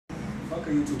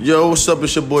Yo, what's up?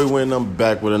 It's your boy Wayne. I'm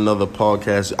back with another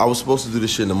podcast. I was supposed to do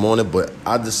this shit in the morning, but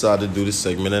I decided to do this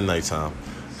segment at nighttime.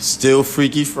 Still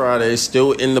Freaky Friday.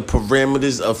 Still in the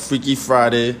parameters of Freaky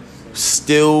Friday.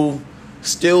 Still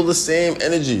the same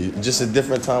energy, just a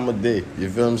different time of day. You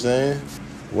feel what I'm saying?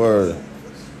 Word.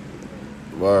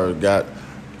 Got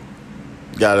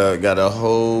a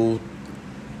whole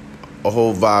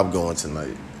vibe going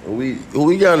tonight. Who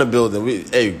we got in the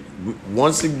building?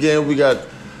 Once again we got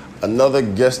another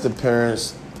guest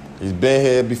appearance. He's been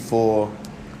here before.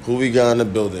 Who we got in the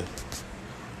building?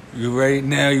 You ready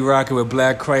now? You rocking with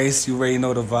Black Christ. You already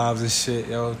know the vibes and shit,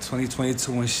 yo.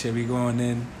 2022 and shit. We going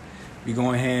in. We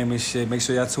going ham and shit. Make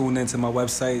sure y'all tune in to my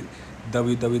website,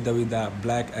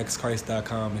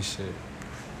 www.blackxchrist.com and shit.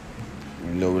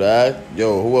 You know that?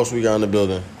 Yo, who else we got in the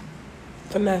building?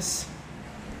 Finesse.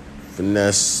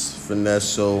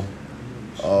 So,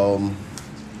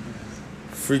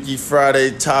 Freaky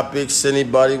Friday topics.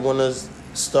 Anybody want to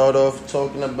start off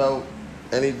talking about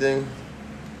anything?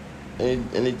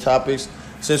 Any topics?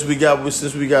 Since we got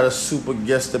a super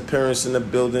guest appearance in the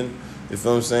building, you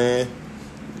feel what I'm saying?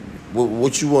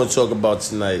 What you want to talk about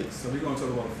tonight? So we're going to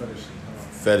talk about fetishes.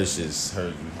 Fetishes,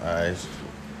 heard you. All right.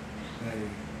 Hey,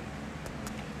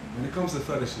 when it comes to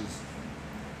fetishes,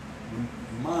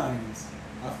 mines,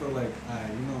 I feel like,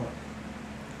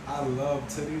 I love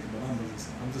titties, but I'm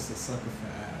just a sucker for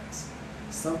ass.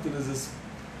 Something is just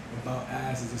about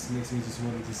ass, it just makes me just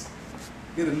want to just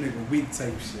get a nigga weak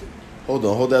type shit.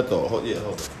 Hold that thought. Hold on.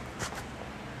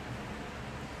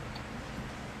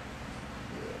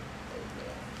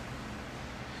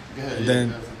 Go ahead, and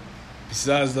then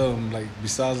besides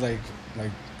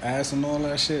ass and all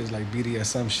that shit, it's like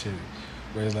BDSM shit,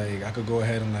 where it's like I could go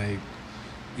ahead and like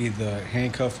either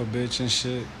handcuff a bitch and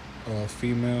shit or a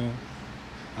female.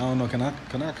 I don't know. Can I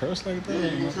curse like that?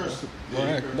 Yeah, you can curse.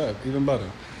 Look, even better.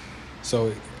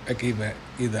 So I can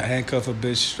either handcuff a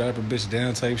bitch, strap a bitch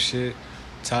down type shit,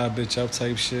 tie a bitch up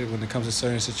type shit when it comes to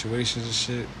certain situations and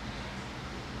shit,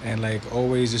 and like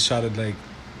always just try to like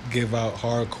give out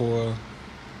hardcore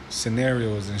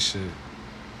scenarios and shit.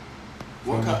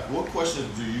 What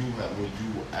questions do you have? Would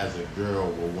you, as a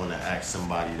girl, would want to ask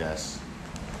somebody that's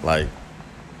like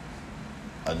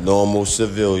a normal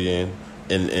civilian,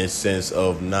 in sense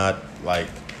of not like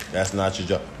that's not your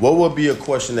job? What would be a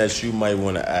question that you might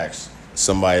want to ask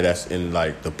somebody that's in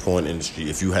like the porn industry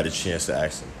if you had a chance to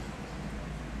ask them?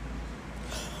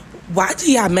 Why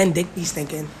do y'all men dick be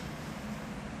stinking?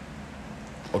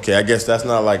 Okay, I guess that's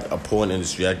not like a porn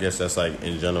industry. I guess that's like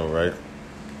in general, right?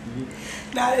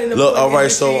 Not in the porn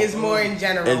industry. It's more in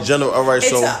general. In general, all right. It's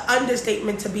so an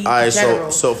understatement to be all right, general.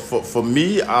 So for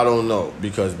me, I don't know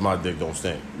because my dick don't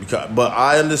stink. But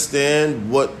I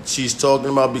understand what she's talking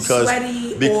about because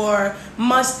sweaty or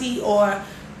musty or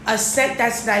a scent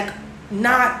that's like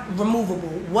not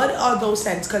removable. What are those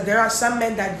scents? Because there are some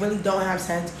men that really don't have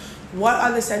scents. What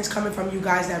are the scents coming from you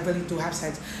guys that really do have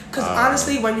scents? Because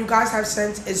honestly, when you guys have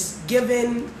scents, it's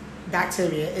given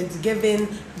bacteria, it's given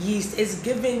yeast, it's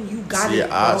given you got it.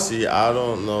 I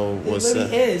don't know what it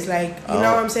really is. Like, you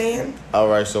know what I'm saying? All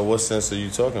right, so what sense are you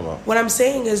talking about? What I'm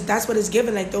saying is that's what it's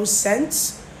given. Like, those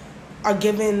scents are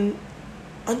given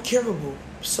uncurable.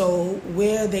 So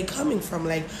where are they coming from?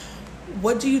 Like,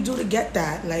 what do you do to get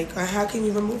that? Like, how can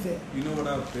you remove it? You know what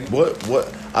I think? What?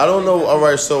 I don't know. All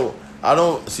right, so I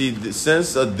don't see the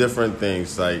sense of different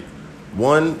things. Like,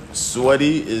 one,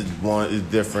 sweaty is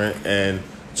different, and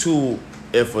two,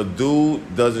 if a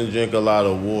dude doesn't drink a lot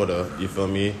of water, you feel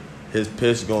me, his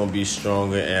piss gonna be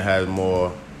stronger and has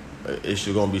more. It's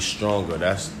gonna be stronger.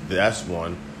 That's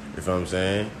one. You feel what I'm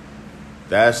saying?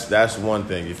 That's one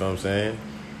thing. You feel what I'm saying?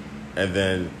 And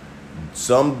then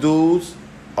some dudes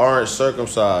aren't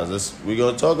circumcised. We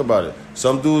gonna talk about it.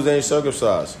 Some dudes ain't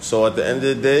circumcised. So at the end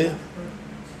of the day.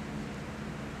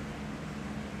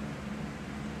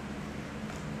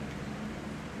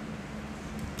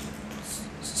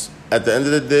 At the end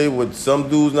of the day, with some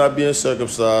dudes not being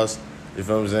circumcised, you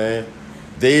feel what I'm saying?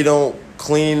 They don't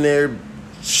clean their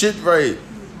shit right.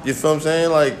 You feel what I'm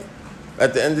saying? Like,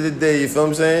 at the end of the day, you feel what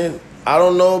I'm saying? I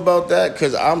don't know about that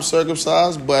because I'm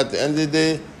circumcised, but at the end of the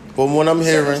day, from what I'm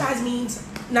hearing... Circumcised means,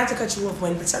 not to cut you off,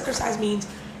 but circumcised means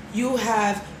you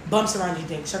have bumps around your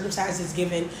dick. Circumcised is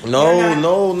given. No. You're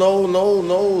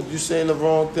saying the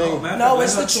wrong thing. No,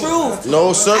 it's the truth.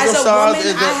 No, circumcised as a woman,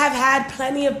 is the... I have had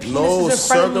plenty of penises in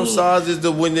front of me. Circumcised is the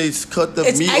when they cut the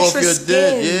meat off your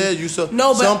dick. Yeah, you so.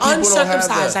 No, but some people uncircumcised,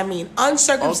 don't have that. I mean,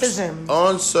 uncircumcision.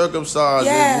 Uncircumcised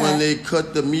is when they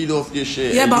cut the meat off your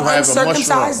shit. Yeah, and but you have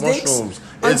uncircumcised dicks. Mushrooms.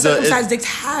 Uncircumcised dicks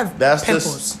have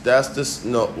pimples. That's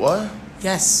no what?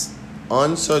 Yes.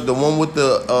 The one with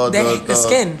the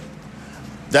skin.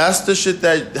 That's the shit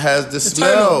that has the It's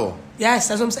smell. turtle. Yes,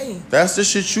 that's what I'm saying. That's the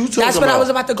shit you talking about. That's what I was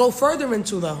about to go further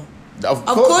into, though. Of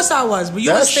course I was, but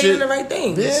you were saying shit, the right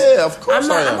things. Yeah, of course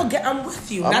I am. I'm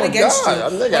with you, I'm not a against guy. you.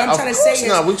 I'm What I'm trying to say is,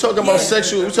 not. We talking about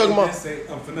sexual. We talking about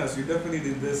finesse. You definitely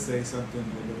did say something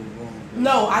a little wrong.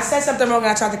 No, I said something wrong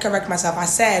and I tried to correct myself. I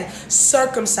said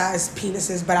circumcised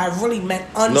penises, but I really meant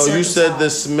uncircumcised. No, you said the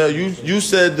smell. You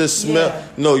said the smell. Yeah.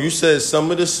 No, you said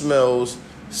some of the smells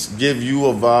give you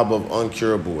a vibe of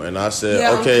uncurable, and I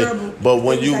said okay, uncurable. but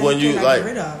when Things you cannot like get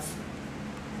rid of.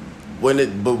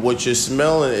 but what you're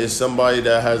smelling is somebody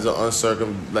that has an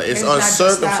uncircumcised. It's It's not just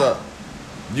uncircumcised.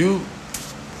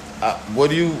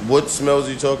 What smells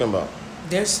are you talking about?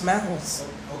 There's smells.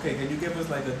 Okay, can you give us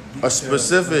like a detail,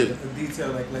 specific a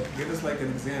detail, like give us like an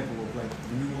example of like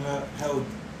when you held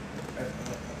a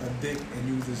dick and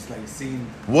you just like seen.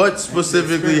 What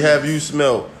specifically have you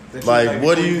smelled? That Like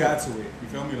what do you? Got to it, you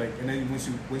feel me? Like, and then once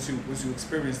you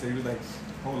experienced it, you was like,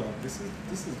 hold up, this is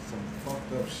some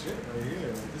fucked up shit right here.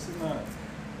 Like, this is not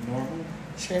normal.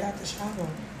 Straight out the shower.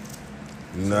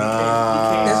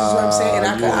 Nah, This is what I'm saying.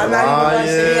 I'm not even gonna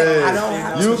say it. I don't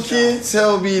have You to can't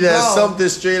tell me that Bro. something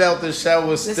straight out the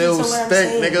shower still to what I'm stink,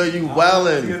 saying. nigga. You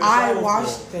wildin'. I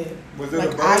washed it. Was it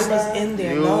Like a I bird was bath? in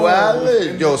there. You No.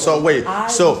 wildin'. Yo, so wait, I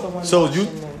was the so one so washing you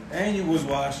it. And you was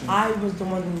washing. I was the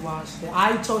one who washed it.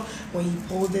 I told when he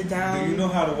pulled it down. Do you know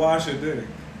how to wash your dick?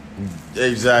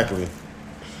 exactly.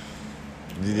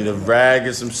 You need a rag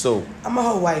and some soap. I'm a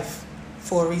whole wife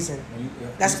for a reason.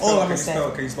 That's all I'm gonna say.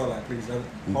 Can you spell that, please?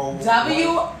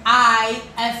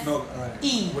 WIFE. No,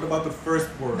 E. What about the first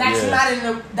word? That's Yeah. not in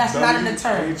the. That's not in the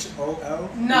term. HOL?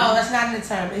 No, that's not in the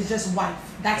term. It's just wife.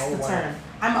 That's Whole the wife. term.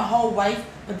 I'm a whole wife,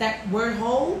 but that word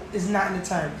whole is not in the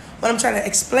term. What I'm trying to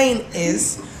explain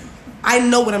is I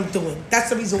know what I'm doing. That's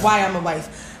the reason why I'm a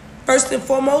wife. First and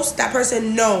foremost, that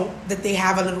person know that they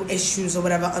have a little issues or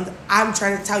whatever. I'm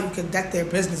trying to tell you because that's their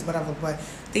business, whatever. But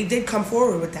they did come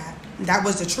forward with that. That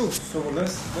was the truth. So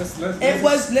let's. It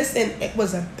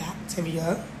was a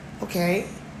bacteria, okay?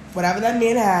 Whatever that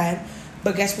man had.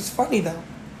 But guess what's funny though?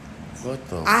 What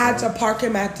the? I had to park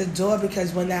him at the door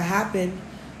because when that happened,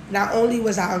 not only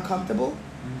was I uncomfortable,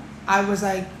 I was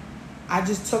like, I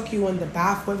just took you in the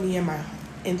bath with me and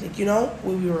like, you know,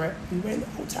 when we were in the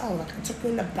hotel. Like I took you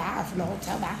in the bath, in the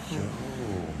hotel bathroom.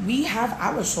 We have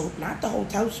our soap, not the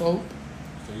hotel soap.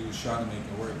 So you was trying to make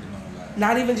it work and all that.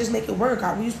 Not even just make it work.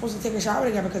 We were supposed to take a shower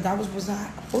together because that was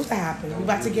supposed to happen. We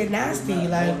about to get nasty,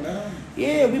 like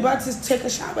yeah, we about to take a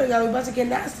shower together. We about to get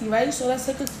nasty, right? So let's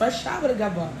take a fresh shower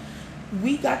together.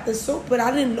 We got the soap, but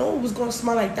I didn't know it was gonna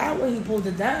smell like that when he pulled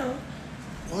it down.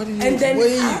 What do you? And then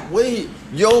wait,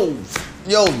 yo,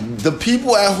 the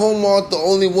people at home aren't the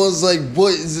only ones like,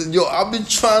 what is it? Yo, I've been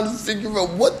trying to figure out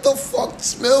what the fuck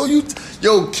smell you.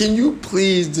 Yo, can you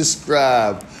please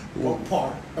describe What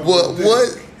part?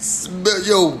 what smell?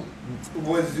 Yo,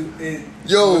 Was it?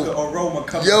 Yo. Was the aroma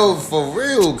coming? yo, for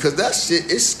real, cause that shit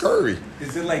is scurry.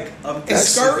 Is it like It's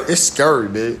scurry? It's scurry,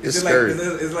 man. It's Is it scurry.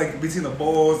 like is it like between the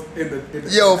balls in the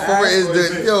Yo, in the for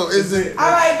real, ass, is or it?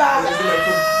 All right, bye. Is it like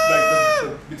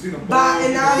the between the balls? Bye,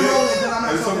 and now I'm the dick? rolling because I'm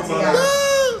not Are you talking to about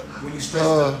y'all. when you stretch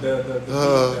the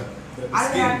I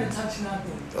didn't have skin? to touch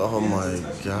nothing. Oh my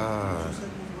god.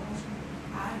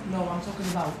 No, I'm talking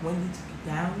about when he took it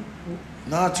down.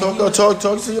 Nah, talk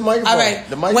to your microphone. All right.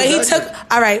 The mic When is he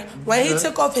active.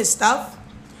 took off his stuff,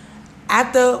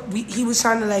 after he was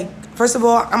trying to like. First of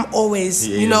all, I'm always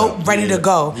He ate it up. ready to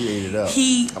go. He ate it up.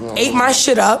 He I'm not ate gonna my lie.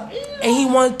 shit up, and he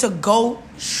wanted to go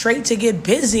straight to get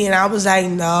busy, and I was like,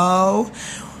 no.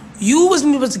 You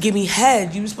wasn't supposed to give me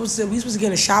head. We supposed to get in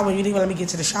the shower, and you didn't even let me get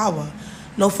to the shower.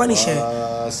 No funny shit.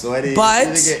 Sweaty. But-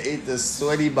 This nigga ate the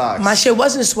sweaty box. My shit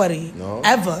wasn't sweaty. No?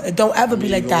 Ever. It don't ever be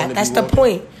You like gonna that. wanna That's be the walking.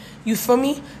 point. You feel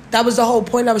me? That was the whole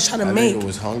point I was trying to That make. nigga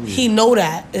was hungry. He know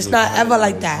that. It's was not hungry. ever like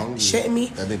He was that. hungry. Shitting me?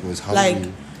 That nigga was hungry.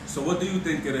 Like, So what do you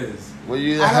think it is? What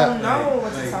you I have? don't know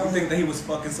what to Like, tell you think you. that he was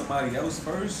fucking somebody else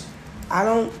first? I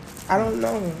don't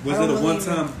know. Was I don't it a believe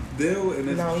one-time deal?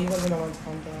 And No, he wasn't a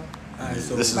one-time deal. Alright,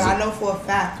 so This is But I know for a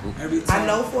fact. every I time.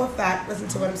 know for a fact. Listen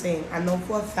to what I'm saying. I know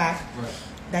for a fact Right.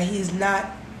 that he's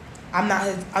not. I'm not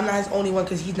his only one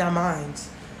because he's not mine.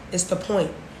 It's the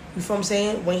point. You feel what I'm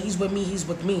saying? When he's with me, he's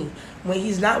with me. When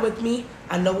he's not with me,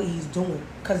 I know what he's doing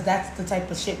because that's the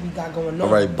type of shit we got going on. All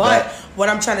right, but back- what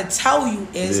I'm trying to tell you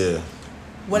is, Yeah.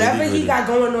 whatever he Nitty-gritty. got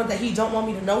going on that he don't want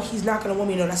me to know, he's not gonna want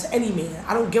me to know. That's any man.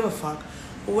 I don't give a fuck.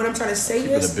 But what I'm trying to say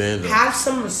Keep it is, a band up. have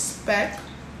some respect.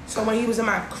 So when he was in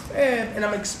my crib and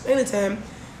I'm explaining to him,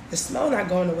 the smell not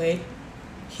going away.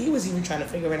 He was even trying to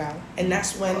figure it out, and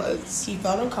that's when What? he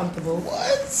felt uncomfortable.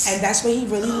 What? And that's when he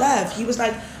really left. He was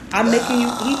like, I'm making you.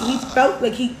 He felt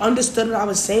like he understood what I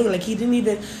was saying. Like he didn't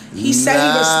even. He said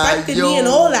he respected me and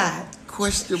all that.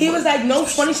 He was like, no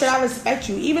funny shit. I respect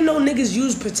you, even though niggas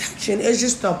use protection. It's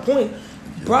just the point,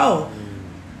 bro.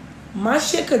 My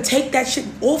shit could take that shit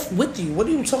off with you. What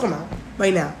are you talking about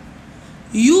right now?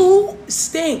 You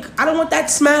stink. I don't want that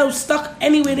smell stuck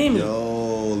anywhere in me.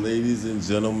 Yo, ladies and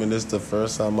gentlemen, it's the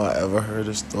first time I ever heard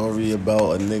a story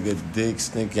about a nigga dick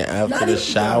stinking after the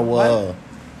shower.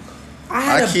 I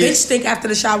had a bitch stink after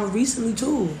the shower recently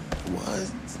too. What?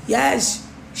 Yes.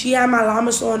 She had my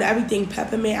Lamisol and everything,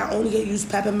 peppermint. I only use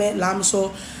peppermint,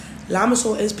 Lamisol.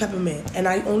 Lamisol is peppermint. And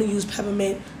I only use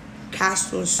peppermint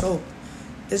castor soap.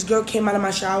 This girl came out of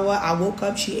my shower. I woke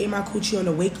up. She ate my coochie on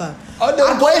the wake up. Oh,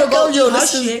 no, wake up, yo.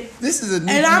 This is a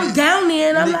new. And I'm down there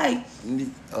and I'm like,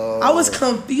 I was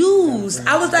confused.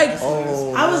 I was like,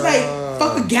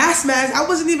 fuck a gas mask. I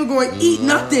wasn't even going to eat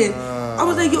nothing. I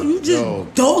was like, yo, you just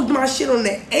dogged my shit on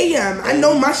the AM. I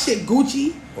know my shit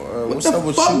Gucci. What the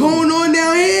fuck going on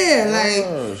down here? Like,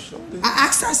 I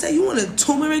asked her, I said, you want a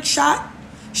turmeric shot?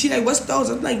 She like, what's those?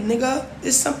 I'm like, nigga,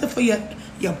 it's something for your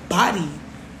body.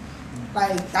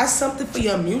 Like, that's something for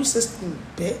your immune system,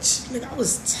 bitch. Like, I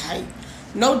was tight.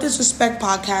 No disrespect,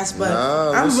 podcast, but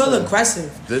I'm real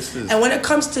aggressive. And when it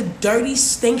comes to dirty,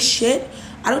 stink shit,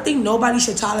 I don't think nobody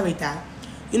should tolerate that.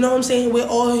 You know what I'm saying? We're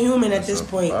all human at this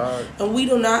point. And we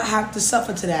do not have to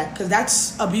suffer to that, because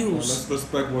that's abuse. Let's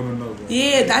respect one another.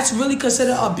 Yeah, that's really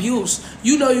considered abuse.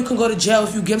 You know you can go to jail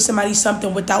if you give somebody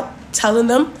something without telling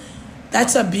them.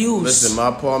 That's abuse. Listen, my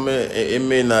apartment, it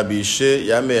may not be shit.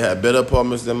 Y'all may have better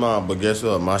apartments than mine, but guess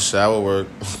what? My shower work,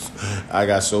 I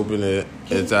got soap in it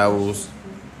and towels,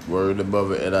 word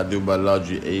above it, and I do my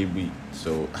laundry a week.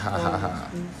 So, ha.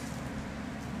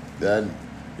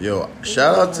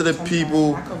 Shout out to the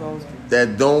people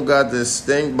that don't got the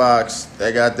stink box,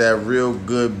 that got that real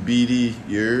good BD.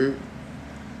 You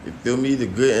feel me? The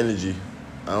good energy.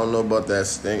 I don't know about that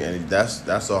stink energy.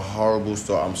 That's a horrible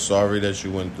story. I'm sorry that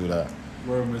you went through that.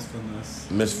 Word, Miss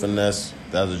Finesse. Miss Finesse,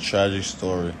 that's a tragic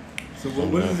story. So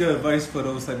what is your advice for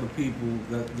those type of people,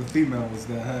 the females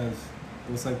that have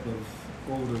those type of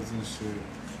odors and shit?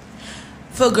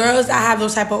 For girls that have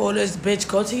those type of odors, bitch,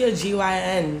 go to your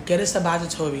GYN. Get a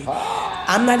suppository.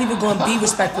 I'm not even going to be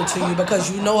respectful to you because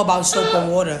you know about soap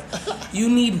and water. You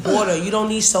need water. You don't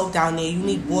need soap down there. You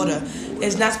need water.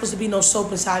 There's not supposed to be no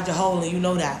soap inside your hole, and you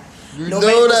know that. Nobody's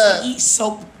supposed to eat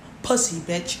soap pussy,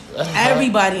 bitch.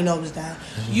 Everybody knows that.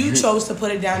 You chose to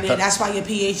put it down there. That's why your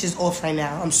pH is off right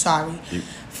now. I'm sorry.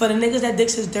 For the niggas that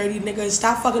dicks is dirty, niggas,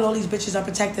 stop fucking all these bitches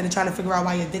unprotected and trying to figure out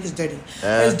why your dick is dirty.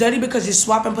 It's dirty because you're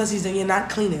swapping pussies and you're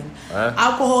not cleaning.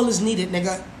 Alcohol is needed,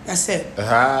 nigga. That's it.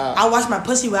 I wash my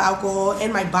pussy with alcohol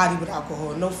and my body with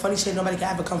alcohol. No funny shit, nobody can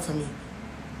ever come for me.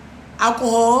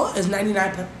 Alcohol is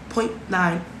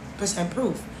 99.9%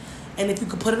 proof. And if you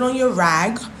could put it on your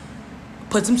rag,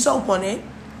 put some soap on it,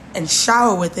 and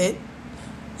shower with it,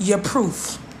 you're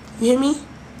proof. You hear me?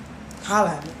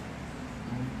 Holla at me.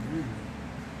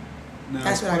 Now,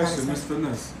 that's what question, I Miss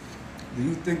Finesse. Do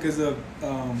you think is it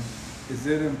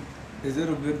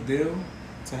a big deal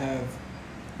to have,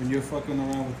 when you're fucking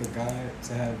around with a guy,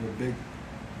 to have a big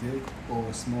dick or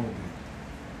a small dick?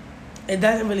 It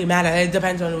doesn't really matter. It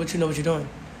depends on what you know what you're doing.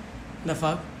 The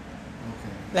fuck? Okay.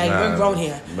 Like, we're grown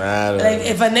here. Like,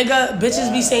 if a nigga, bitches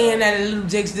be saying that a little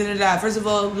dick's da-da-da. First of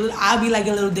all, I'll be like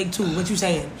a little dick too. What you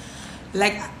saying?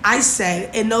 Like I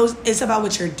said, it's about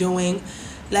what you're doing.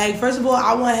 Like, first of all,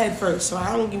 I want head first, so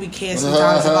I don't give a care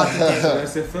sometimes about the dick.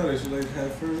 That's it first. You like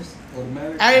head first?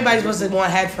 Automatic? Everybody's supposed to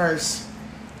want head first.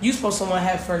 You supposed to want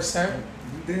head first, sir.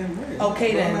 You damn right.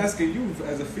 Okay, then. I'm asking you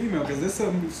as a female, because there's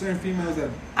some certain females that...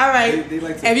 All right. They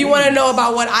like to if you want to know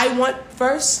about what I want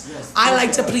first, yes, I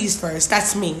like to please first.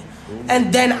 That's me.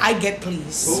 And then I get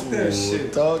pleased. Talk that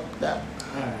shit. Talk that.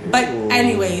 But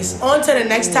anyways, on to the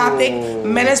next topic.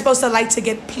 Men are supposed to like to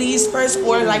get pleased first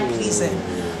or like pleasing.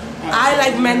 I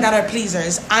like men that are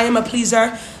pleasers. I am a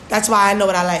pleaser. That's why I know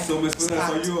what I like. So, Miss Finesse,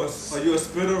 are you a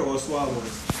spitter or a swallower?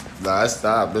 Nah,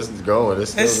 stop. This is going. It's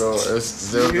still going. It's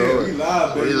still going. We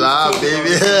live, baby. We live,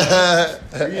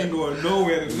 baby. We ain't going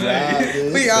nowhere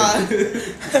tonight. We are.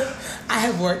 I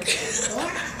have work.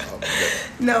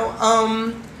 No,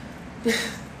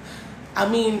 I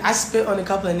mean, I spit on a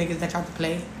couple of niggas that tried to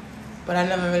play, but I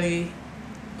never really.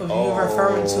 What you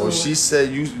referring to? She said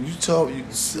you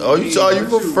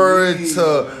referring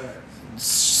to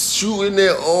shooting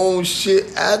their own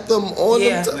shit at them on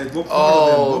them. Like, what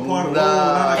part of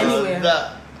them?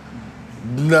 Anywhere.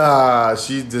 Nah,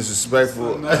 she's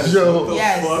disrespectful. Yo,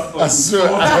 yes. I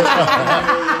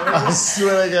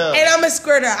swear to God. And I'm a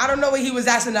squirter. I don't know what he was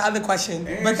asking the other question,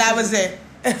 but that was it.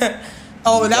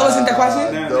 Oh, that wasn't the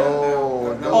question?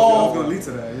 No. That was gonna lead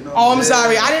to that, you know. Oh, I'm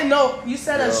sorry. I didn't know. You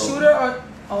said a Yo. shooter or...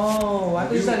 Oh, I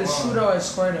thought you said a shooter or a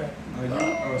squirter. Are you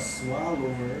a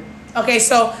swallower? Okay,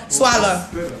 so swallow.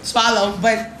 Spitter. Swallow.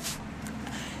 But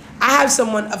I have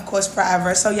someone, of course,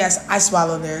 forever. So yes, I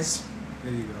swallow theirs.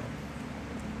 There you go.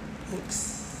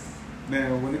 Thanks.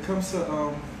 Now, when it comes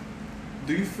to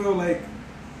do you feel like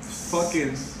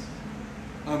fucking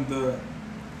under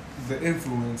the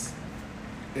influence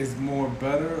is more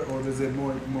better, or does it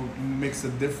more makes a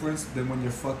difference than when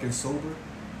you're fucking sober?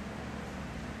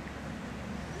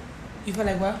 You feel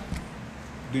like what?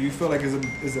 Do you feel like is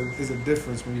a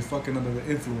difference when you're fucking under the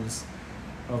influence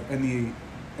of any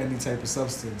type of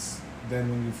substance than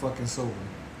when you're fucking sober?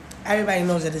 Everybody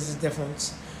knows that there's a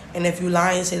difference. And if you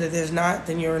lie and say that there's not,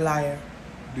 then you're a liar.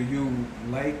 Do you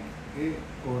like it,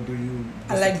 or do you?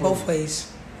 I like both ways.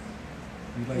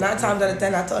 You like 9 times out of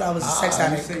 10, I thought I was a sex You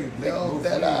addict. say you like both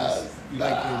ways. You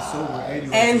like it sober and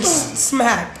you And like it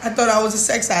smack. I thought I was a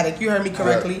sex addict. You heard me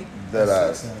correctly. That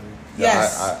sex ass. addict.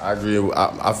 Yes. I agree.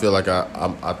 I feel like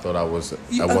I thought I was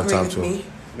You at one agree time with too. me.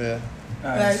 Yeah.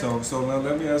 Alright, so now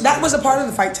let me ask That you was a part of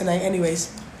the fight tonight,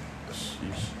 anyways.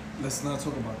 Sheesh. Let's not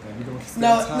talk about that. We're gonna stay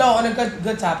No, on top. no, on a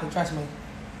good topic. Trust me.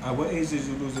 At what age did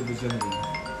you lose your virginity?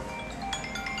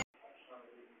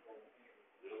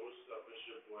 Yo, what's up? It's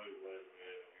your boy Win,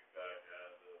 man. We back. I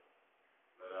had to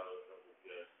let out a couple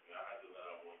guests. I had to let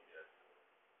out one guest.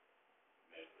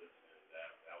 Man, listen,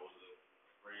 that was a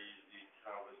crazy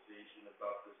conversation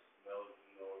about the smells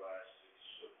and all that shit.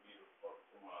 Shook me the fuck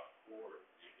to my core.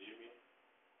 You hear me?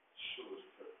 Shit was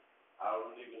crazy. I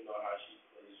don't even know how she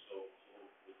played so cool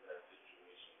with that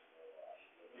situation and all that.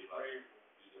 She's a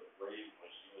brave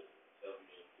when she was telling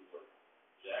me to her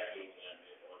jacking at me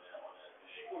on that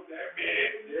thing. Oh, that man.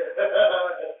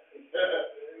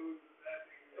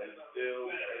 And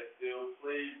still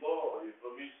play ball. You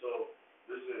feel me? So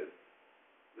listen.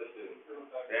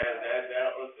 That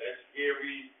was that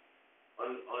scary.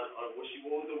 On what was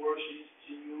the word she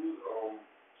used?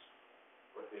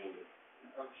 What thing?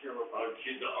 The unkillable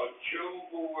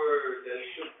word that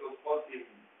shook the fucking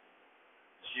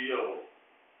Geo.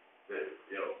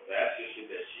 That's the shit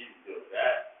that she did.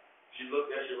 She looked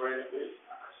that shit right in the face.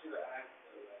 I should have asked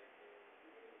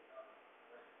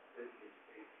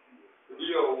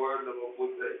her word number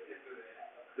one thing.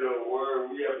 Word,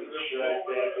 we have to track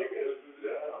that nigga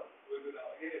down.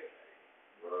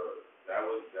 Bro, that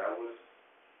was a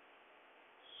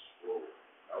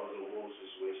whole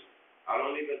situation. I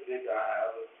don't even think I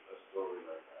have a story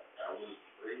like that. That was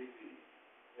crazy.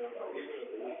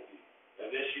 And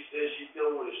then she said she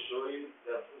still want to show you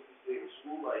that pussy stay in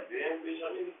school. Like, damn, bitch, I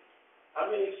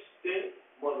mean, stink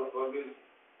motherfuckers.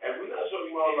 And we're not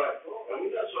talking about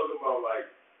like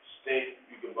stink.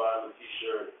 You can buy them a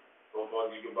t-shirt.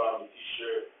 Motherfucker, you can buy them a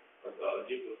t-shirt, a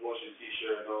gift of fortune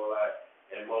t-shirt and all that.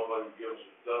 And motherfuckers give them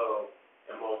some dub.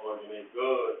 And motherfuckers ain't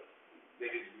good.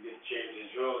 Niggas get changed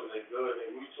in drugs and they good.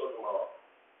 And we talking about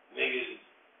niggas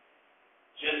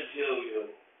genitalia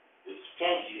is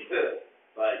funky.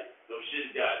 Like, them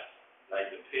shit got, like,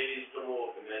 the panties come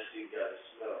off and that shit got a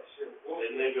smell.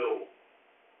 That nigga,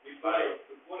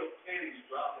 before the panties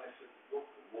drop, that shit is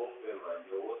wolfing. Like,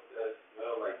 yo, what's that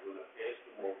smell like when the pants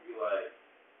come off? You like,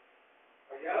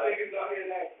 are y'all niggas out here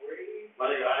that crazy?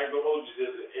 My nigga, I ain't gonna hold you.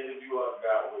 There's an interview I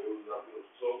got where it was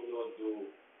talking to a dude,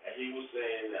 and he was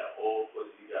saying that all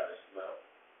pussy got a smell.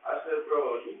 I said,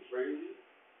 bro, are you crazy?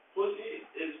 Pussy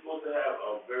is supposed to have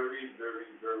a very, very,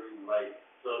 very light,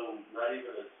 subtle, not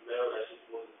even a smell. That shit's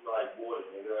supposed to smell like water,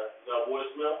 nigga. You know water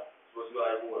smell? It's supposed to smell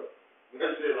like water.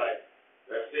 That's it.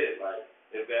 Like,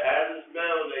 if it has a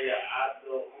smell, nigga, I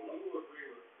don't know. You agree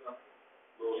with something.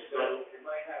 It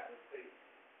might have to taste.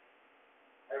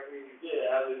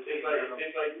 Yeah, it tastes like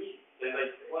meat. It tastes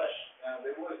like flesh. Now,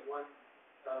 there was one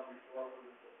time before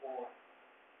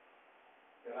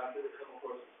that I did come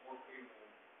across a small female.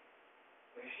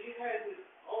 And she had this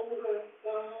older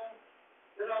son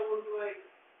that I was like,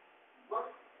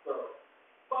 what the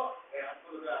fuck? And I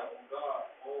put it out,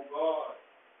 oh God,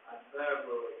 I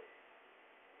never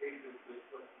hated this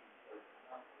person.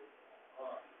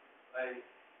 Like,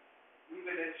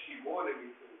 even if she wanted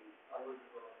me to, I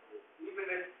wasn't going to do it. Even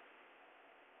if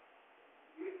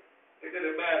it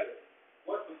didn't matter.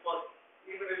 What the fuck?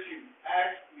 Even if she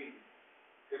asked me,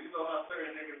 because you know how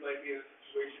certain niggas like me in a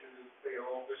situation and just say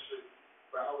all this shit,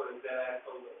 but I would have dead ass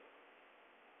told her,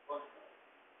 fuck that.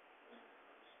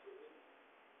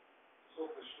 So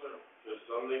for sure. Cause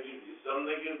some niggas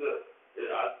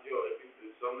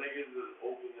are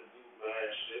open to do mad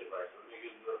shit. Like some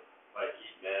niggas are like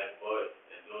eat mad butt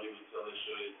and don't even tell their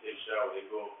shorty to take a shower. They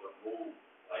go off the move.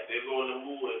 Like they go in the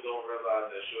mood and don't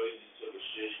realize that Shorty just took a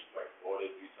shit. She's like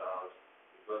 43 times.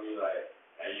 You feel me? Like,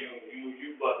 and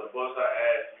you about to bust her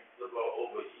ass. You flip her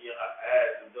over, eating her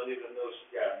ass, and don't even know she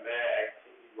got mad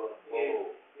activity on the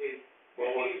bowl.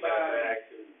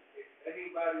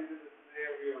 Anybody's in a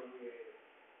scenario where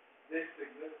this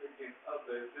significant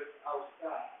other is just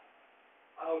outside,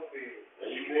 out there, and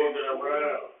you walking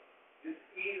around, just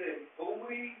eating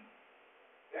booty,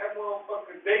 that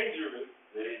motherfucker dangerous.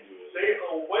 Stay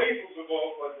away from the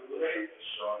motherfucker, right?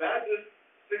 Not just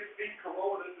 6 feet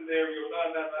Corona scenario,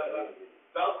 no.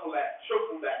 Double that,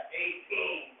 triple that,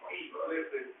 18 feet.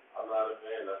 Listen, I'm not a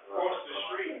fan. That's not cross the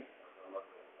street.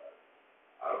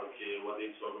 I don't care what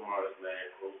they talking about, this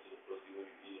man, close to the pussy when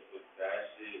you eat it, but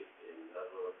that shit is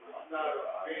never. I'm not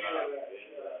a fan of that.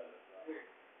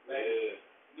 Yeah.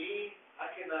 Me, I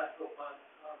cannot put my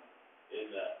tongue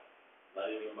in that. Not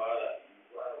even by that.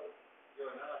 Yo,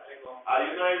 nah, I ain't gonna.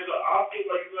 I feel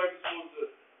like you're not supposed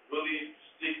to really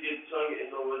stick your tongue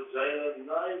in the vagina,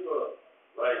 neither.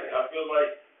 Like, I feel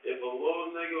like if a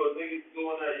little nigga or nigga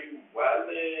doing that, you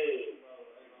wildin'.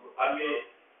 I mean,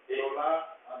 don't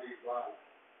lie, I be wildin'.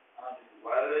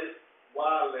 Wildin'?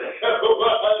 Wildin'.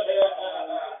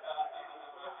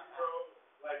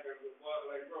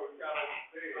 Bro, you gotta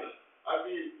understand. I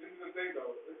mean, this is the thing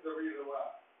though. This is the reason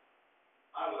why.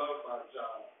 I love my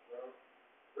job, bro.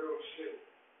 Real shit.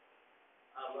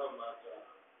 I love my job.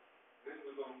 This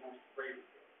is the most crazy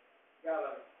thing. You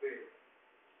gotta understand.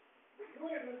 When you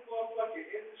in this motherfucking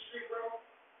industry, bro,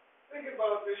 think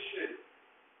about this shit.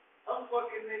 I'm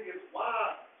fucking niggas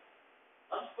wild.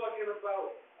 I'm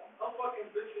fucking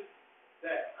bitches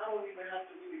that I don't even have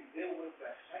to really deal with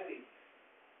the headache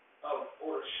of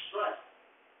or the stress.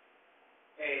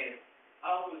 And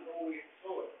I was always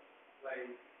taught,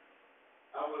 like,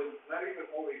 I was not even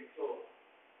always taught,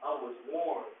 I was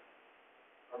warned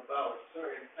about a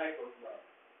certain type of love.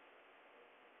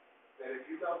 That if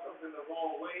you love something the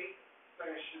wrong way,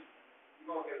 certain shit, you're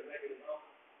going to get a negative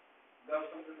outcome. Love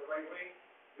something the right way,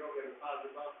 you're going to get a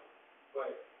positive outcome.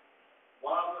 But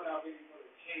why would I really want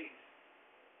to chase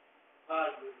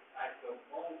positive at the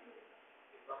moment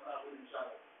if I'm not really trying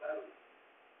to settle?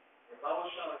 If I was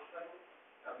trying to settle,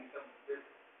 that'd be something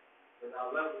different. Because I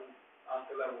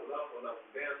can level up or level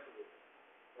down to it.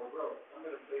 But bro, I'm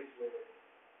in a place where,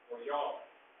 or y'all,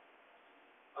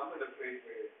 I'm in a place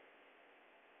where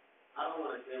I don't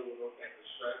want to deal with no type of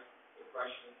stress,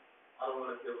 depression. I don't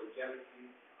want to deal with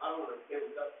jealousy. I don't want to deal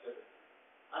with that jealousy.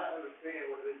 I don't understand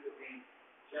what it is to be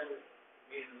jealous,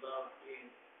 being in love,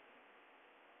 being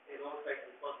in all types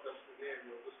of fucked up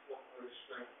scenarios, just walking with the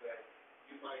strength that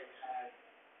you might have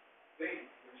things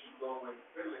that you go and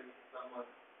feeling to someone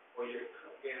or you're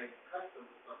getting accustomed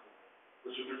to something.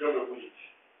 But you're becoming weak.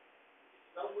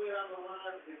 Somewhere on the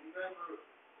line, it's never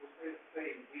to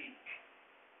say weak.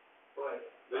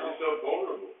 But make yourself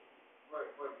vulnerable.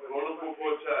 Right. Vulnerable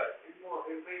for attack. It's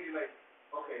maybe like,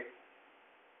 okay,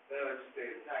 now that you say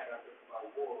attack, I think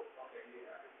about war. Okay,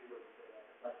 yeah, I can see what you're saying.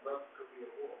 Like love could be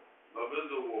a war. Love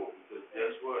is a war because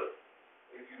guess what?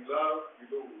 If you love, you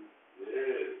lose.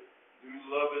 Yeah. You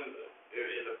love in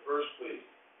the first place.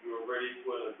 You already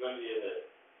putting a gun in your head.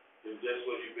 Because guess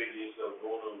what? You make yourself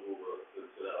vulnerable to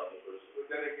the other person. But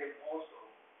then again, also,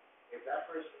 if that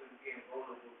person is being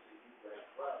vulnerable to you as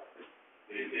well,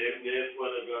 they're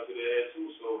putting a gun to their head too.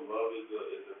 So love is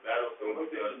a battlefield.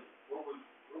 What would you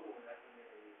do in that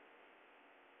scenario?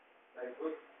 Like,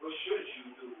 what should you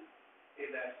do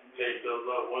in that scenario? Take the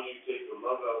love. Once you take the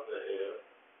love out the air,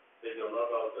 take the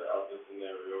love out the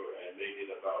scenario, and make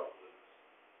it about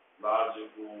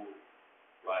logical,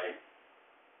 like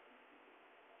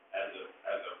as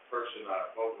a person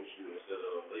I fuck with you instead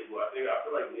of a label. I feel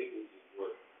like labels is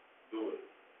what do it.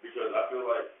 Because I feel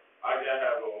like I can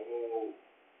have a whole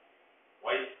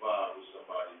white vibe with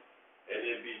somebody and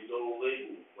there be no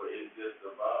label, but it's just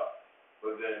a vibe.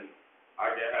 But then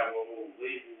I can have a whole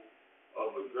label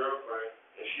of a girlfriend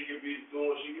and she could be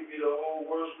the whole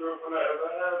worst girlfriend I ever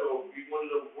had or be one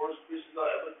of the worst bitches I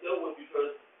ever dealt with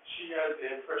because she has the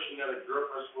impression that a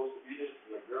girlfriend's supposed to be this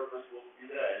and a girlfriend's supposed to be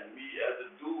that. And me as a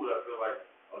dude, I feel like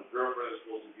a girlfriend is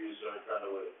supposed to be a certain kind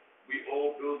of way. We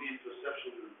all build these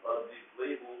perceptions of these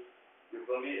labels, you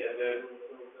feel me? And then, you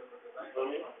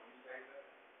feel me?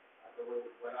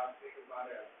 When I think about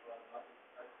it, my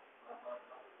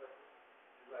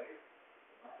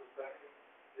perspective,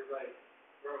 it's like,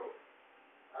 bro,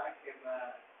 I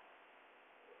cannot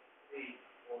speak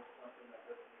on something that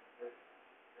doesn't exist.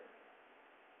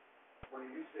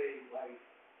 When you say white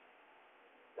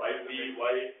meat,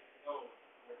 white, no,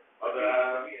 other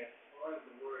half, as far as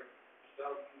the word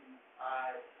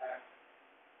WIF,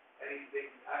 anything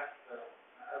after,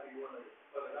 I however you want to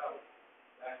spell it out,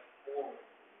 that's foreign,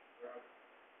 right?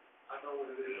 I know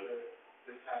what it is to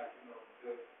just have,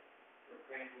 good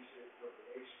companionship, good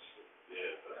relationship.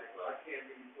 Yeah, Like, I can't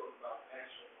really talk about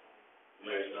matrimony.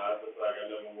 Yeah, no, that's a fact. I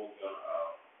never walked down the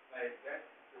aisle. Like, that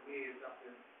to me is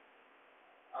something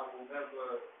I will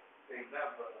never say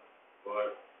never.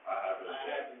 But I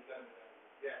haven't done that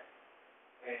yet.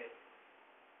 And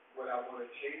would I want to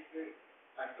chase it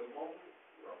at the moment?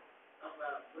 No, I'm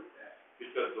not with that.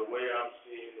 Because the way I'm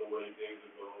seeing the way things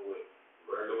are going with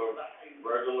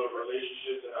regular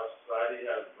relationships and how society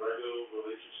has regular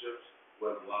relationships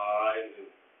with lies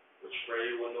and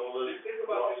betrayal and all this. Just think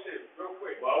about this shit real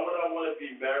quick. Why would I want to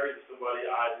be married to somebody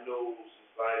I know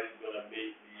society's gonna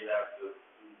make me have to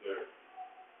do dirt?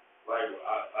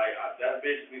 That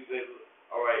basically says,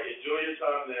 all right, enjoy your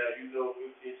time now. 15,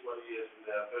 20 years from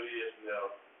now, 30 years from now,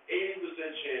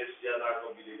 80% chance y'all not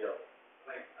gonna be together.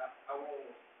 Like, I won't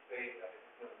say that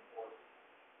it's gonna force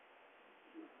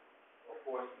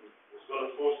me. It's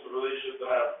gonna force the relationship to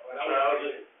have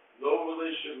trials. No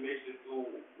relationship makes it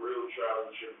through real trials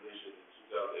and tribulations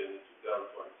in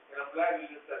 2020. And I'm glad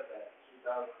you just said that,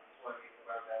 2020,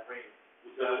 about that range.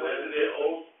 Because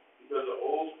the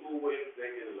old school way of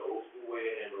thinking and the old school way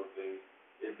of handling things,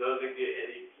 it doesn't get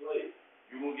any play.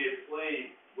 You will get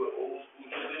played with old school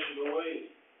traditional ways.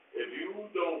 If you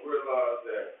don't realize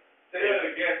that, say that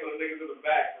again for the niggas in the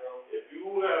back, bro. If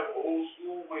you have old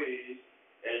school ways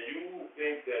and you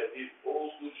think that these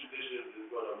old school traditions is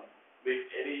gonna make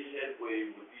any headway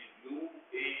with these new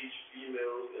age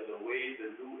females and the way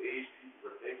the new age people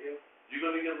are thinking, you're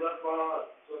gonna get left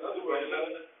behind. So in other words, it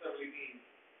doesn't necessarily mean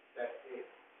that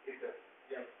it's a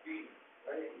young female,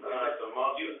 right? Nah, it's a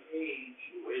mindset.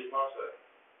 New age mindset.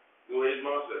 New age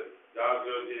mindset. God's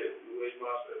girl did. New age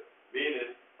mindset.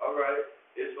 Meaning, all right,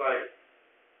 it's like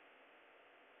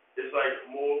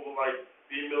more of like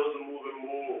females are moving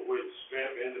more with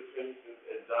strength, independence,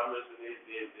 and dominance, and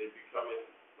they're becoming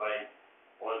like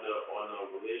on a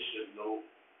relationship note,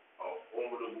 a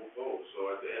formidable foe. So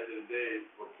at the end of the day,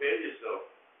 prepare yourself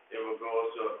in regards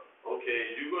to, okay,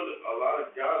 a lot of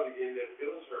guys are getting their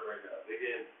feelings hurt right now. They're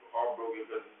getting heartbroken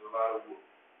because there's a lot of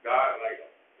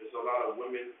there's a lot of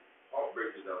women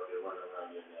heartbreakers out there running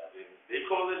around there now. They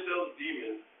call themselves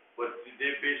demons, but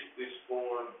they basically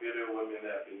spawn bitter women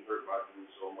that have been hurt by dudes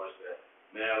so much that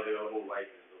now their whole life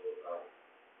is all about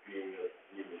being a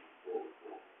demon, quote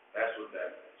unquote. That's what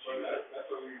that means. So that's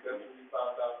what we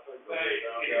found out. That's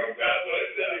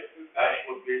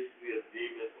what basically a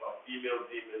female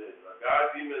demon is. A guy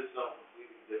demon is something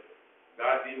completely different.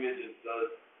 God demon just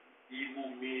does evil,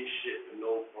 mean shit for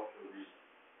no fucking reason.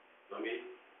 You know what I mean?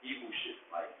 Evil shit,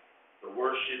 like the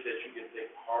worst shit that you can think,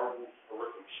 horrible,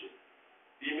 horrific shit.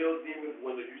 Female demon,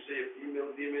 when you say a female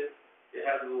demon, it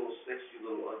has a little sexy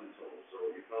little undertone. So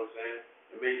you know what I'm saying?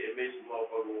 It makes a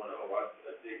motherfucker wanna, I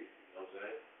dig it. You know what I'm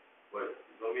saying? But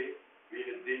you know what I mean? Being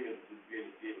a demon is just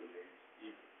being a demon, nigga.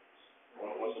 It's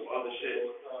evil. On some other shit.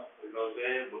 You know what I'm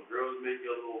saying? But girls make it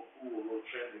a little cool, a little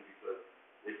trendy because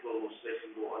they put a little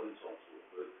sexy little undertone to it.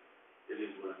 But it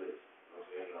is what it is. You know what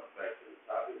I'm saying? Now back to the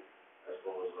topic, as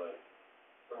far as like.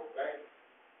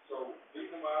 So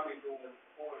reason why I be doing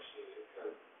porn shit is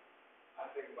because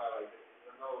I think about like this.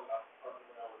 I know I'm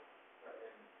fucking around with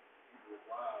certain people's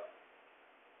wives.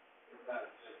 It's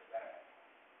not just that.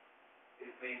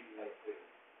 It made me like this.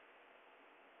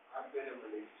 I've been in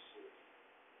relationships.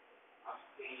 I've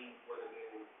seen what it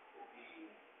is to be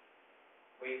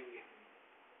waiting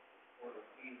on a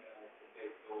female to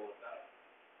get dolled up.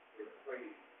 It's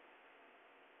crazy.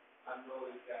 I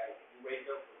noticed that when you wake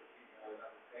up with a female, it's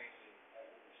not the same thing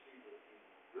as when you sleep with a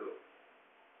female.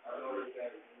 I noticed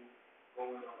that when you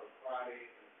going on a Friday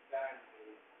and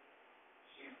Saturday,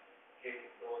 she's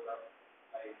getting dolled up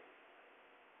like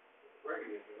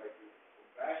regular, like the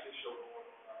fashion show going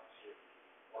on out shit.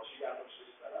 Or she got some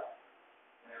shit set out.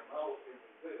 And my whole thing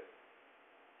is this.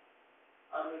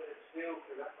 I'm in it still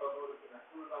because I start noticing as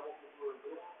soon as I walk into a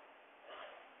door,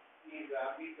 either I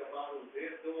meet the models,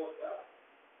 they're doors up,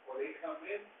 or they come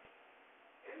in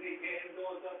and they getting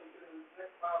doors up within the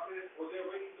next 5 minutes, or they're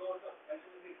already doors up as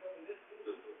soon as they come in this through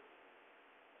the door.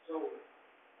 So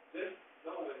just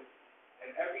knowing, and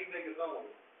every nigga knows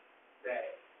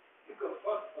that you could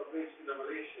fuck a bitch in a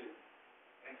relationship,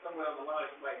 and somewhere on the line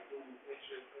you might lose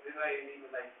interest, and it's not even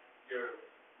like your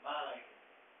mind.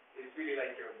 It's really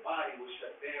like your body will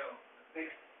shut down.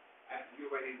 After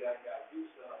you already got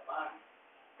used to her body,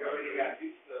 you already got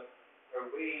used to her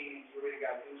ways, you already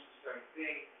got used to certain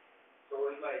things. So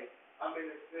it's like I'm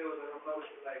in this field and I'm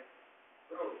noticing like,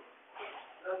 bro,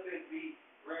 nothing beats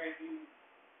brand new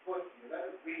pussy.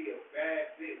 Let it be a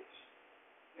bad bitch.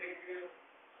 Nigga,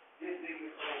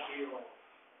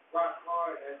 rock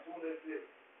hard. As soon as it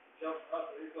jumps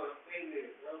up, it's gonna stay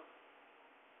there, bro.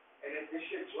 And if this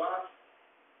shit drops,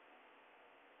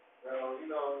 well,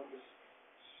 just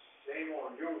shame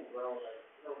on you, bro. Like,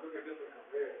 look at this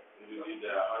career. You need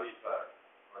that honey pack.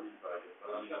 Honey pack.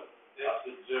 That's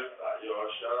the drip. Yo,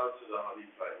 shout out to the honey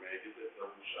pack, man. Get that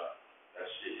double shot. That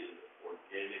shit is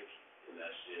organic, and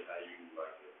that shit how you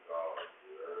like it. God,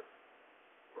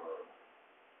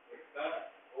 It's not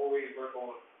always work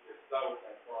on yourself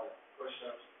as far as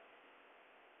push-ups.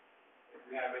 If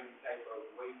you have any type of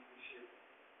weight and shit,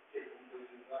 get them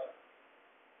bitches up.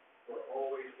 But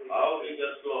always. I don't think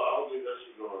that's going.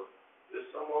 There's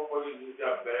some motherfuckers just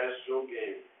got bad stroke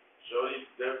game. Shorty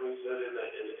definitely said in the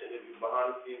interview,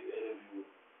 behind the scenes interview,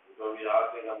 I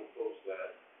think I'm gonna post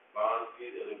that. Behind the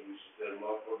scenes interview, she said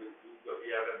motherfuckers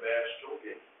he have a bad stroke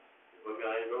game. I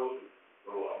ain't know.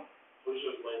 So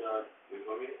push-ups might not,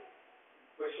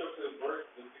 Push-ups is worse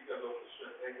just because of the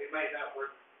strength. It might not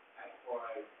work as far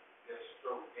as their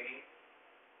stroke game,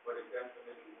 but it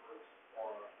definitely works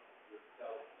for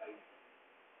yourself, like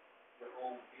your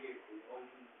own vehicle, your own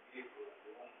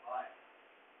mind.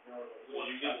 So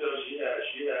you can tell she had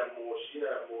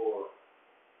more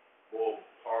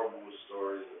horrible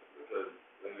stories because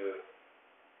nigga,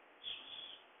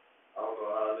 I don't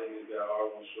know how niggas got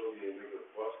horrible stroke game. Nigga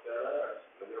bust that ass.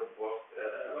 But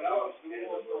I was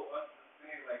also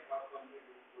understand like how some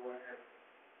niggas go ahead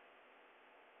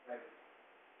like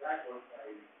that was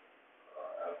like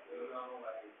like you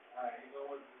know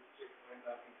what this chick might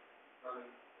not be running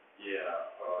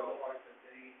hard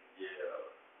today.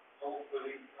 Yeah.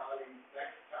 Hopefully probably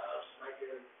next time she might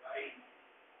get it right.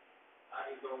 I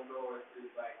just don't know if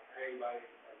it's like everybody like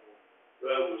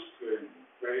that was crazy.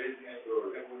 Crazy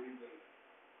story. I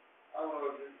don't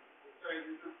know, it's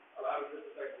crazy. There's a lot of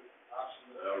different types of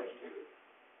options that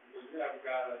because you have a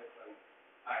guy that's like,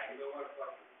 alright, you know what,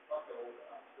 fuck the old,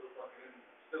 I'm still fucking in,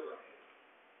 still in it.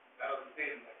 That was the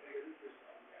thing, like, nigga, this is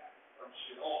something got some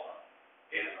shit on her,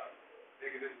 in her,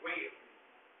 nigga, just waiting for you.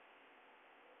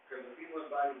 Because the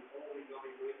female's body is only going to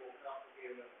be way more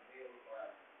complicated than the male's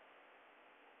body.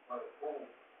 But boom,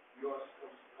 you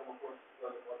also come across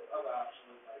the other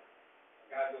option is like, a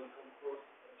guy doesn't come across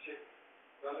a chick,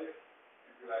 does it?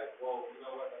 And be like, whoa, you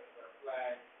know what, that's a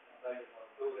flag, I'm not even going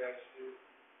to do that shit.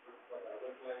 What the fuck I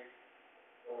look like?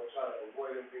 Or try to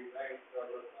avoid it, be nice, look,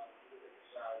 I'm going to take a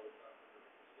shower or something,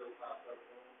 still pops up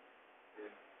on him, then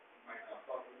you might not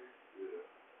fuck with it. Yeah.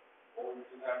 Or you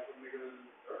just have some niggas in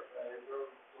the dirt bag, bro,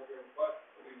 don't give a fuck,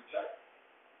 don't even check.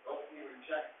 Don't even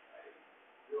check. Like,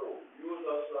 Yo, you was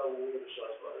outside when we were the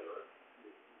shots fired, right?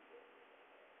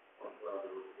 I'm proud to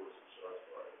report some shots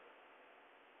fired.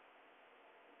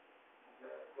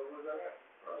 what was that at?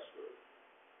 Prospect.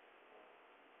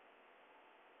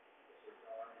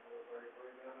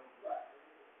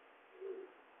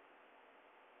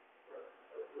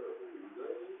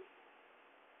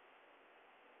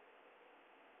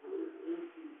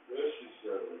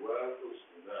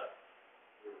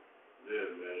 Yeah,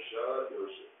 man. Shout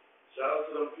out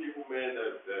to them people, man,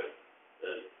 that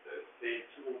stay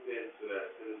tuned into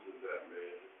that citizen that,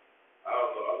 man. I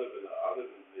don't know, I live in a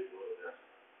neighborhood that's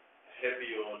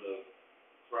heavy on the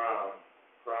crime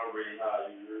rate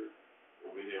high here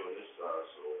over here on this side,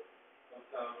 so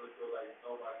sometimes it feel like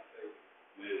nobody's safe.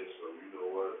 yeah, so you know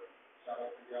what? Shout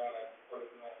out to y'all that put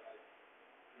it on, like,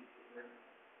 keep it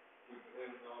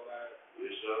in and all that.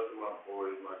 Yeah, shout out to my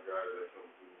boys, my guys that come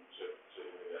through,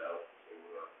 checking it out, say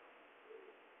what up.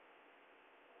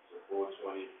 So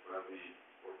 420 friendly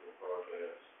working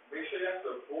podcast. Make sure y'all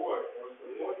support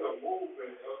the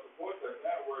movement, support the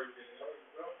networking. You know what I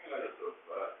mean? Like, that's a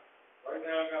fact. Right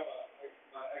now I got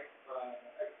my X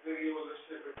videos and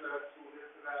shit. Make sure I tune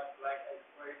into that Black X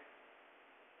Place.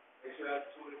 Make sure I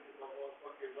tune into my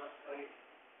motherfucking website,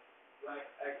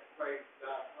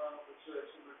 blackxprice.com. Make sure I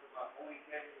tune into my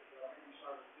OnlyFans. I'm really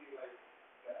trying to see like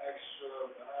the extra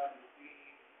behind the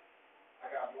scenes. I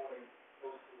got more than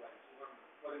close to like 200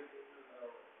 footages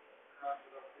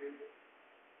content up there.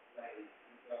 Like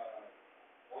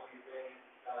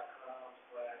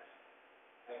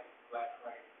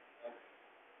OnlyFans.com/blackprice.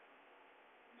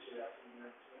 You should have seen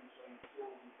that 2022.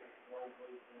 We taking over,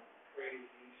 doing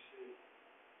crazy shit.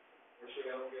 Make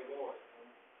sure y'all don't get lost, man.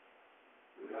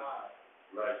 Nah.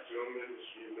 Like film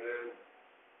industry, man.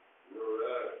 You know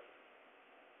that.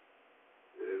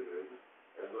 Yeah, man.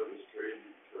 And look, it's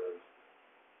crazy because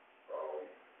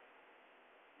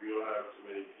we don't have too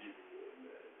many people in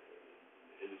the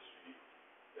industry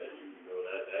that you know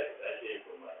that came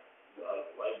from like a lot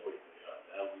of white boys.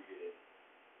 Now we get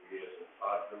some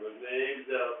popular names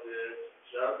out there.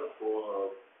 Shout out to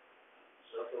Pornhub.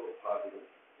 Shout out to popular.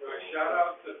 Shout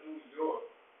out to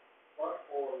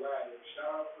rally.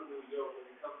 Shout out to New York when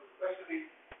it comes, especially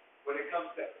when it comes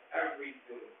to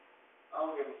everything. I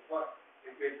don't give a fuck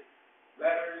if it's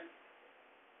letters,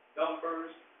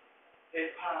 numbers,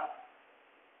 hip hop.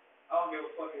 I don't give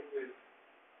a fuck if it's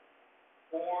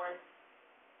porn,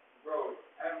 bro.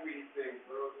 Everything,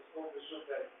 bro. Just hope to show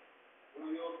that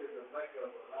New York is a mecca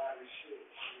of a lot of shit.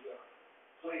 New York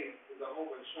place is a home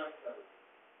of trendsetters.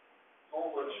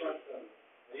 Home of trendsetters.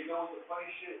 And you know what's the funny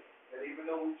shit? That even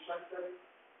though we trendsetters,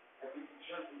 and we've been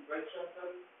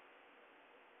trendsetters,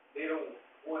 they don't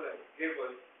want to give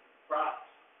us props.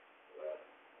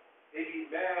 They be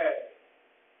mad.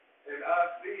 And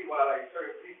I see why, like,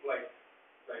 certain people, like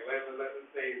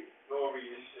let's say Nori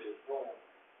and shit, boom.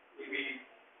 He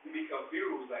be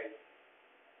confused, like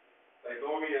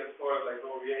Nori as far as like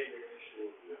Noriega and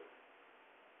shit. Yeah.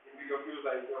 He be confused,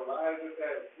 like, yo, why is it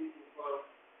that people from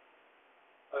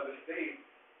other states,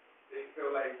 they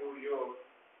feel like New York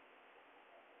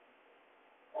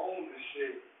owns the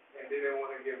shit and they didn't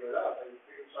want to give it up? Like,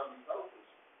 niggas trying to be selfish.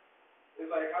 It's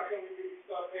like, how can we really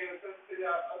start paying attention to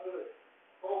y'all other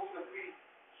folks that we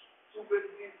too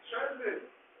busy trending?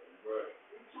 Right.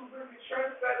 We too busy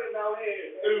trendsetting out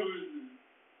here.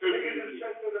 Niggas is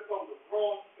trendsetting from the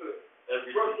Bronx to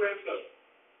Brooklyn to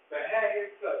Manhattan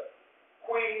to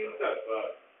Queens to.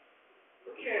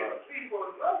 We can't sleep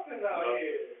on nothing out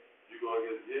here. You gonna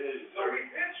get So we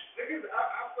bitch niggas.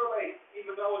 I feel like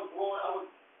even though I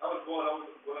was one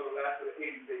of the last of the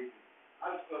 80s babies.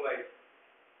 I just feel like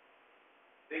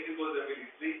niggas wasn't really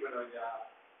sleeping on y'all.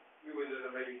 We was just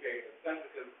really paying attention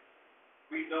because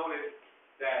we noticed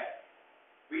that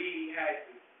we had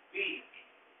to speak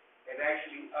and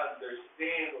actually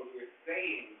understand what we're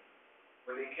saying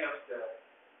when it comes to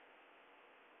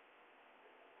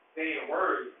saying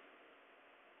words.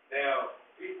 Now,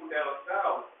 people down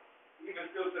south, even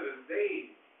still to this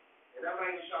day, and I'm not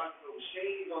even trying to throw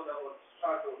shade on them or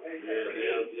try to throw anything.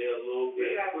 Yeah, a little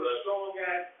bit. They have a strong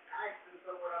ass accent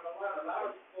somewhere on the line. A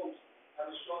lot of folks have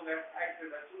a strong ass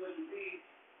accent as soon as you leave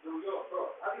New York,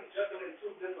 bro. I be jumping in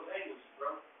 2 different languages,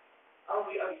 bro. I don't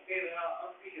be understanding how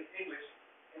I'm speaking English,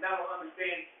 and I don't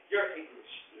understand your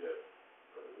English. Yeah.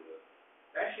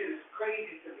 That shit is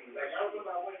crazy to me. Like, I remember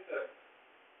I went to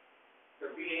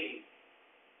VA,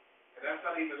 and that's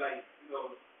not even like,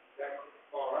 that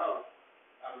far out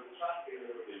of the tri-state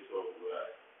area. They talk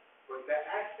right. But that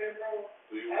accent, bro,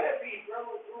 heavy,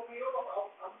 bro, threw me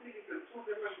off. I'm speaking to 2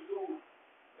 different dudes,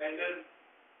 and then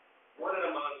one of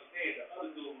them I understand. The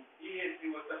other dude, he hits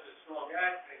me with such a strong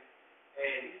accent,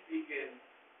 and he's speaking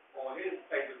on his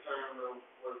type of term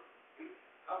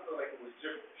I feel like it was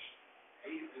gibberish.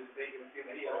 And he's just making it seem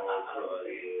like he had I'm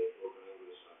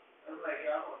like,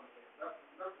 yeah, I don't understand.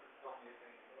 Nothing is talking me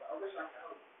saying. I wish I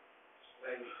could.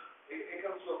 Like, it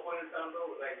comes to a point in time,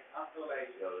 though, like, I feel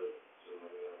like,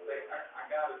 I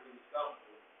gotta do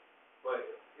something. But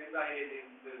it's not anything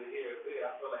to here or there.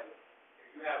 I feel like if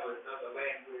you have another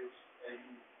language and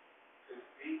you can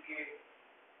speak it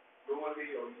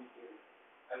fluently, or you can,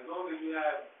 as long as you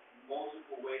have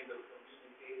multiple ways of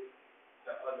communicating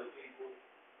to other people,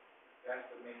 that's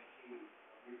the main key.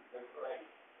 That's right.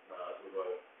 That's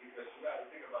right. Because you gotta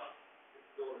think about it's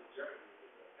still a journey,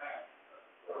 it's a path.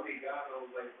 Only God knows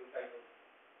like what type of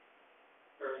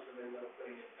person they're gonna put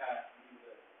in your path to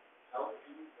either help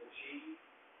you achieve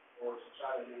or to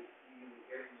try to get in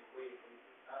your way from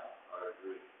your time. I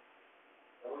agree.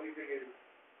 The only thing is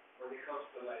when it comes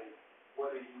to like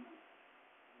what are you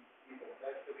either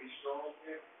best to be strong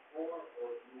for, or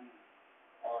you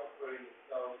are putting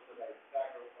yourself to like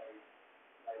sacrifice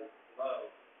like love,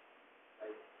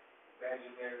 like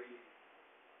imaginary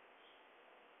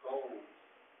goals.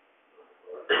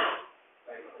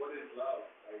 Like, what is love?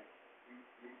 Like,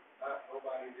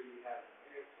 nobody really has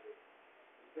an answer,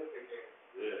 specific answer.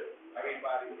 Yeah.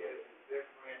 Everybody is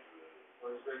different,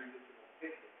 or it's really just an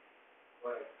opinion.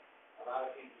 But a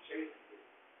lot of people chase it.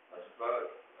 That's right.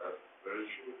 That's very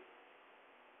true.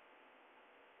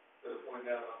 To the point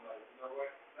that I'm like, you know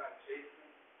what? I'm not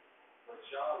chasing what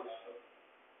y'all love,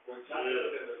 what y'all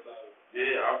consider love.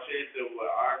 Yeah, I'm chasing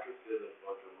what I consider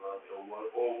fucking love,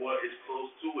 or what is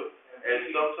close to it.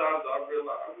 And sometimes what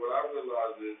I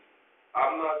realize is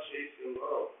I'm not chasing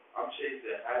love. I'm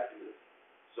chasing happiness.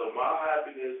 So my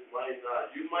happiness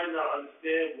you might not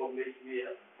understand what makes me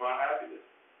my happiness.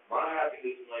 My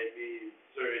happiness might be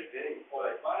certain things.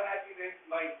 Like my happiness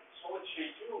might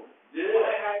torture you. Yeah.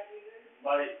 My happiness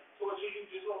might torture you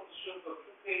just off the strength of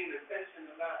paying attention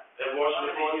and not. And watching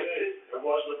the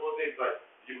whole thing. Like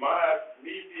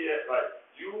me being like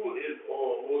you is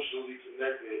all emotionally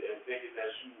connected and thinking that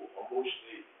you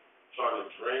emotionally trying to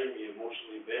drain me,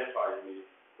 emotionally vampire me.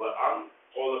 But I'm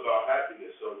all about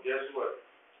happiness. So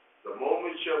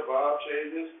your vibe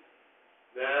changes,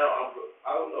 now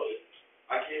I don't know.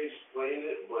 I can't explain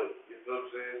it, but you know what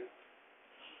I'm saying?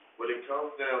 When it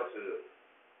comes down to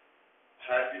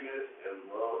happiness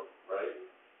and love, right?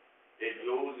 It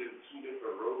goes in two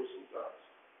different roads sometimes.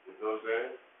 You know what I'm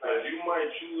saying? Because you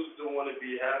might choose to want to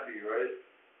be happy, right?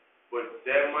 But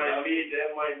that might mean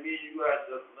you have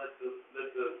to let the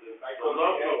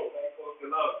love go.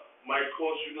 Might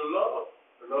cost you the love.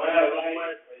 You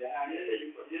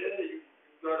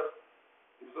gotta.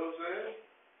 You know what I'm saying?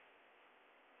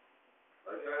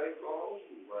 Like I ain't gonna hold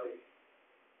you, like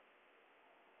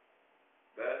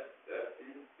that be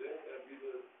the thing, that be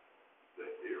the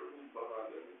irony behind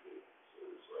everything. So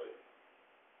it's like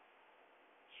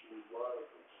choose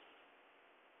wisely.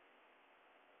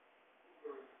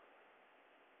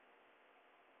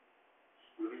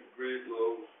 Really great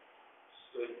little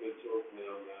segment talk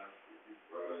now, man. Freaky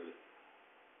Friday.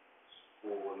 It's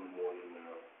 4 in the morning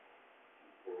now.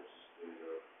 I'm supposed to stay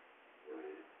up.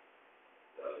 Right.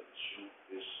 Gotta shoot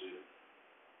this shit.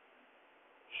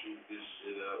 Shoot this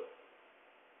shit up.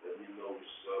 Let me know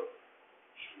what's up.